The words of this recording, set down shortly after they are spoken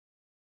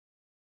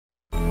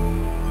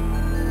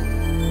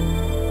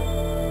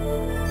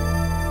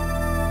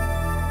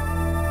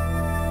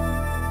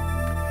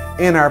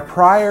In our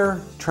prior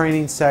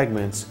training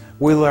segments,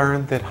 we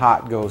learned that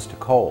hot goes to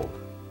cold.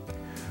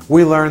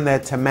 We learned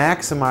that to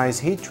maximize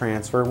heat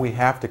transfer, we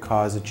have to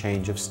cause a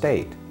change of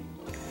state.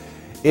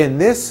 In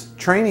this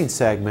training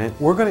segment,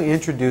 we're going to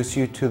introduce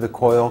you to the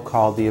coil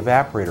called the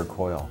evaporator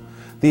coil.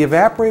 The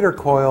evaporator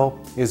coil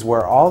is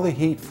where all the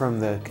heat from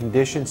the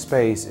conditioned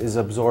space is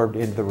absorbed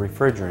into the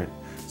refrigerant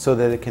so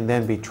that it can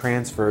then be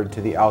transferred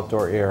to the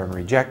outdoor air and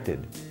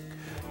rejected.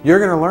 You're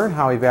going to learn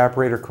how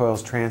evaporator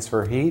coils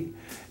transfer heat,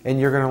 and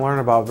you're going to learn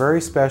about very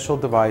special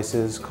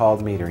devices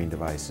called metering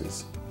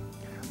devices.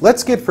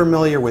 Let's get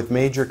familiar with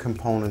major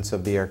components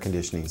of the air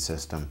conditioning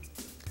system.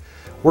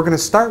 We're going to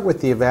start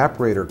with the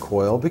evaporator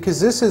coil because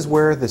this is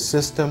where the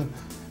system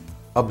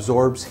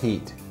absorbs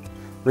heat.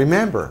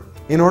 Remember,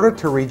 in order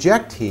to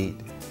reject heat,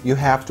 you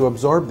have to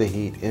absorb the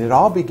heat, and it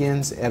all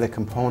begins at a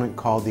component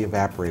called the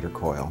evaporator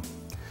coil.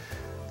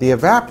 The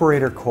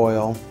evaporator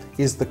coil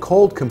is the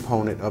cold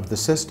component of the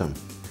system.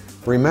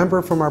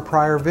 Remember from our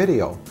prior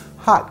video,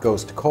 hot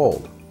goes to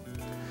cold.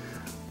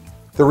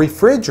 The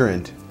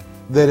refrigerant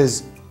that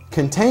is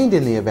contained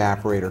in the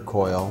evaporator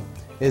coil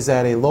is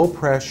at a low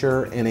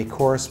pressure and a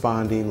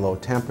corresponding low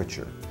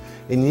temperature.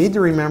 And you need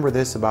to remember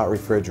this about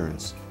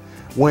refrigerants.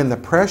 When the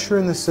pressure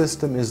in the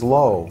system is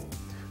low,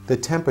 the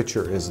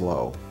temperature is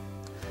low.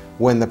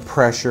 When the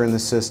pressure in the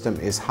system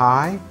is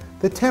high,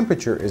 the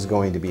temperature is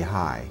going to be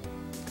high.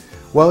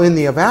 Well, in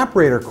the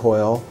evaporator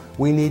coil,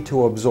 we need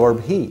to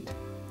absorb heat.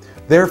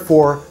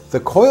 Therefore, the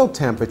coil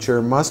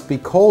temperature must be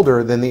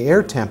colder than the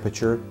air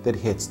temperature that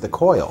hits the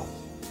coil.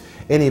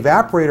 And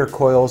evaporator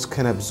coils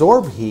can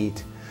absorb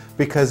heat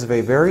because of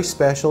a very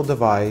special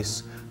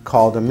device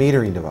called a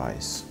metering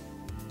device.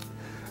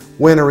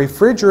 When a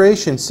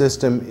refrigeration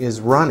system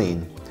is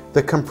running,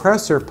 the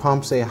compressor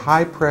pumps a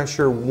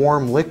high-pressure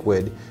warm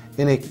liquid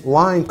in a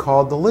line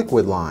called the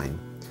liquid line.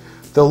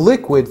 The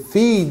liquid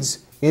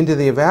feeds into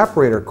the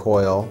evaporator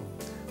coil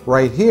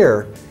right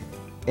here,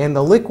 and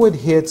the liquid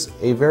hits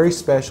a very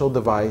special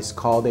device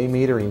called a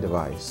metering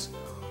device.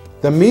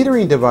 The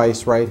metering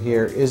device right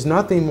here is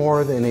nothing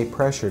more than a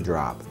pressure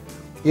drop.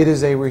 It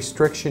is a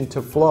restriction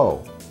to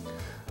flow.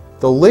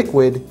 The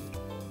liquid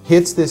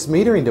hits this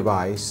metering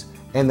device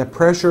and the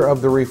pressure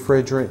of the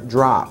refrigerant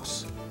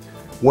drops.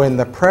 When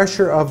the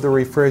pressure of the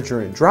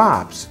refrigerant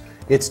drops,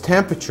 its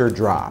temperature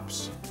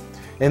drops.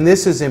 And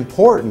this is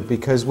important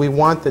because we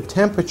want the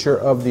temperature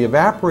of the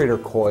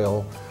evaporator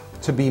coil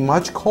to be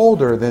much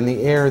colder than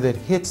the air that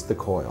hits the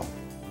coil.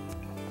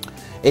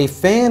 A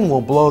fan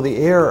will blow the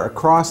air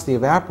across the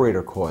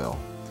evaporator coil.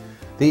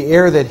 The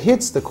air that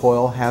hits the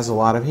coil has a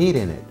lot of heat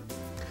in it.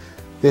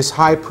 This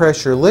high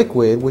pressure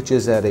liquid, which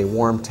is at a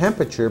warm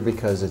temperature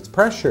because its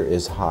pressure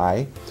is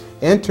high,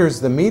 enters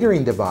the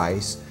metering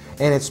device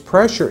and its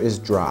pressure is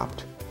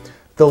dropped.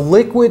 The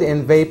liquid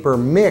and vapor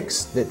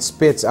mix that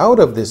spits out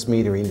of this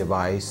metering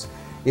device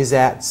is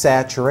at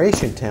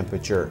saturation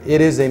temperature.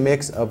 It is a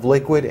mix of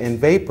liquid and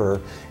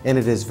vapor, and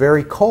it is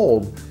very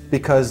cold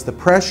because the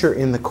pressure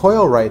in the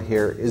coil right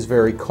here is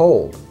very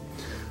cold.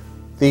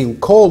 The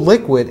cold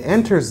liquid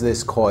enters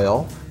this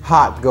coil,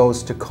 hot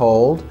goes to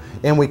cold,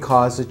 and we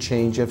cause a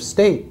change of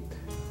state,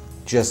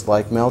 just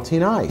like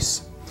melting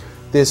ice.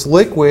 This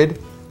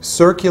liquid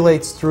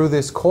circulates through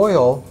this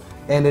coil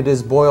and it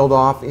is boiled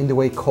off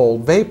into a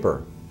cold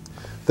vapor.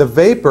 The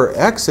vapor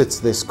exits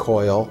this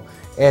coil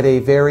at a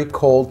very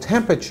cold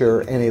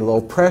temperature and a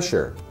low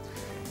pressure.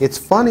 It's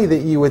funny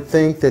that you would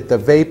think that the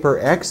vapor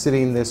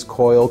exiting this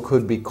coil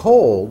could be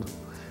cold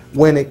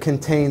when it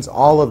contains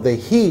all of the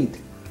heat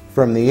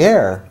from the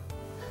air,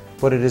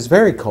 but it is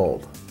very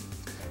cold.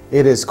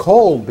 It is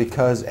cold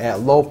because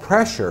at low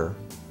pressure,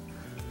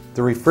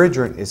 the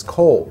refrigerant is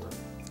cold.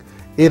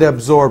 It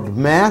absorbed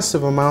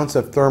massive amounts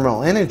of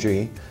thermal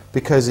energy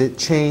because it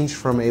changed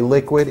from a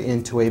liquid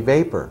into a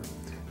vapor,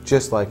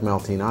 just like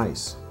melting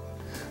ice.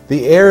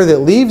 The air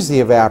that leaves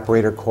the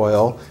evaporator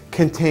coil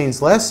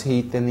contains less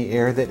heat than the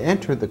air that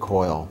entered the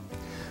coil.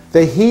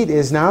 The heat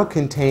is now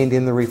contained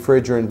in the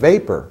refrigerant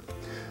vapor.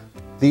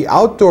 The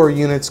outdoor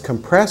unit's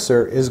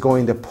compressor is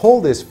going to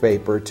pull this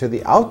vapor to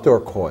the outdoor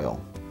coil.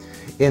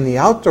 In the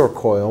outdoor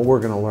coil, we're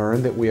going to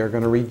learn that we are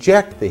going to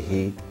reject the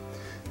heat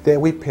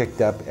that we picked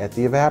up at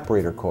the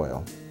evaporator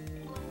coil.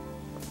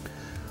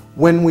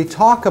 When we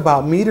talk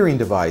about metering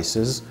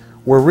devices,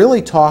 we're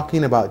really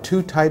talking about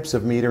two types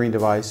of metering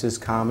devices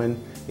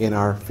common in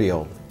our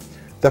field.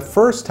 The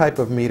first type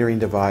of metering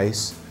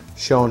device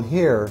shown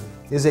here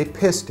is a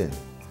piston.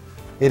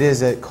 It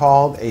is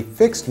called a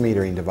fixed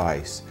metering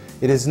device.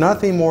 It is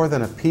nothing more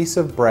than a piece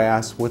of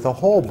brass with a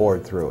hole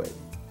bored through it.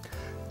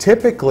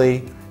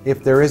 Typically,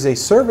 if there is a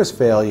service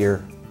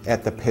failure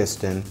at the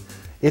piston,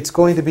 it's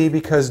going to be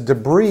because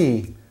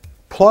debris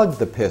plugged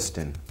the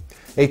piston.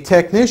 A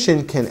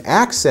technician can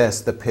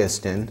access the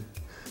piston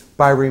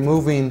by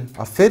removing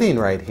a fitting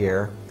right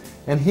here,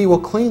 and he will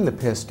clean the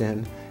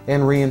piston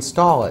and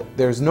reinstall it.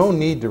 There's no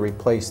need to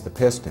replace the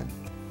piston.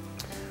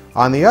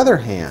 On the other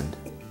hand,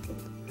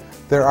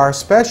 there are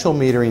special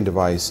metering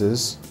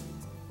devices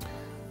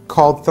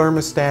called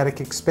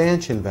thermostatic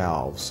expansion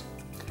valves.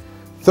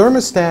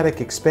 Thermostatic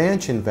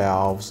expansion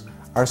valves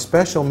are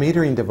special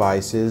metering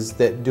devices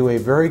that do a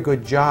very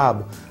good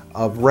job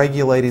of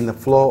regulating the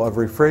flow of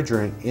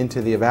refrigerant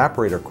into the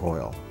evaporator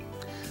coil.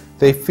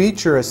 They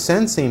feature a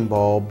sensing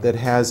bulb that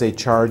has a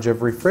charge of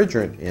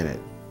refrigerant in it.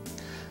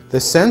 The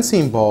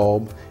sensing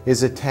bulb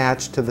is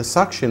attached to the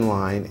suction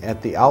line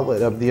at the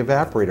outlet of the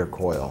evaporator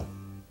coil.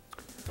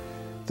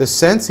 The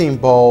sensing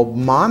bulb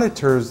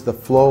monitors the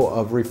flow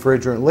of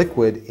refrigerant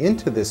liquid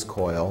into this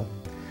coil,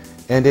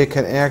 and it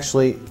can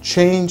actually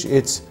change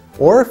its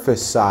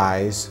orifice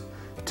size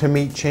to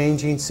meet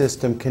changing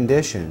system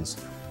conditions.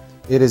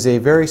 It is a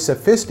very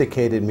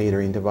sophisticated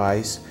metering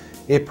device.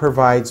 It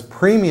provides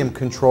premium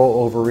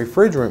control over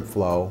refrigerant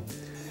flow,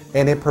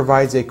 and it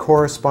provides a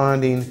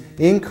corresponding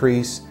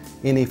increase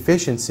in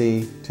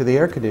efficiency to the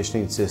air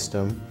conditioning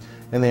system,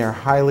 and they are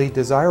highly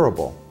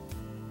desirable.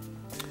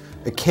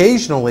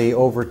 Occasionally,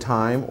 over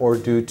time or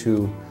due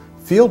to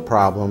field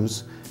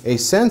problems, a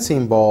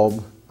sensing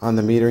bulb on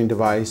the metering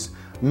device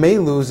may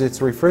lose its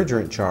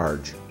refrigerant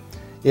charge.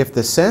 If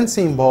the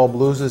sensing bulb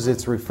loses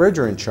its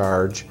refrigerant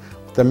charge,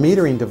 the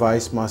metering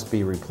device must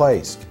be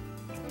replaced.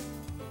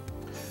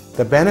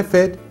 The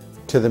benefit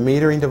to the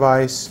metering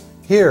device,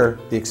 here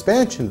the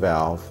expansion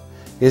valve,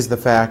 is the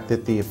fact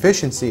that the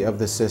efficiency of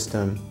the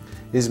system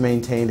is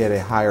maintained at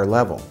a higher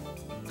level.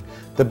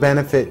 The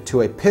benefit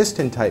to a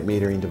piston type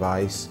metering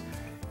device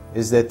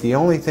is that the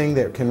only thing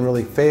that can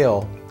really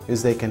fail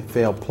is they can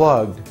fail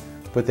plugged,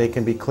 but they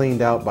can be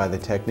cleaned out by the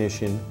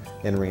technician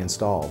and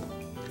reinstalled.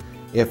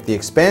 If the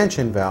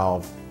expansion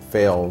valve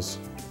fails,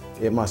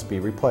 it must be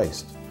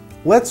replaced.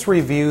 Let's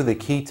review the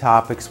key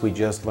topics we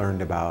just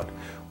learned about.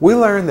 We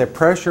learned that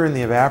pressure in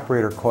the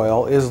evaporator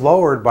coil is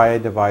lowered by a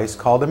device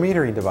called a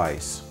metering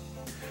device.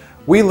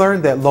 We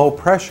learned that low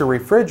pressure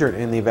refrigerant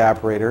in the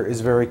evaporator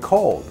is very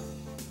cold,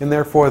 and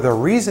therefore the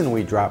reason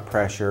we drop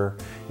pressure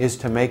is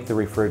to make the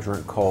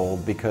refrigerant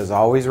cold, because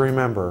always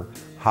remember,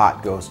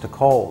 hot goes to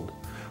cold.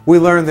 We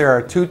learned there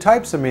are two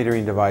types of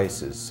metering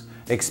devices,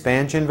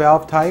 expansion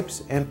valve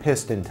types and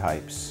piston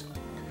types.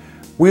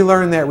 We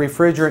learned that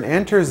refrigerant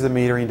enters the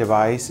metering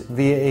device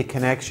via a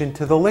connection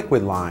to the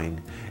liquid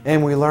line,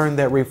 and we learned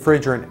that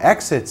refrigerant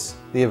exits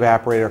the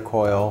evaporator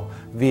coil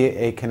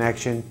via a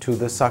connection to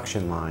the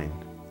suction line.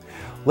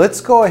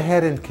 Let's go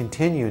ahead and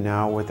continue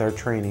now with our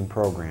training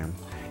program,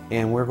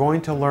 and we're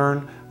going to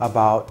learn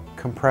about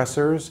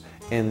compressors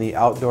and the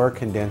outdoor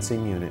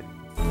condensing unit.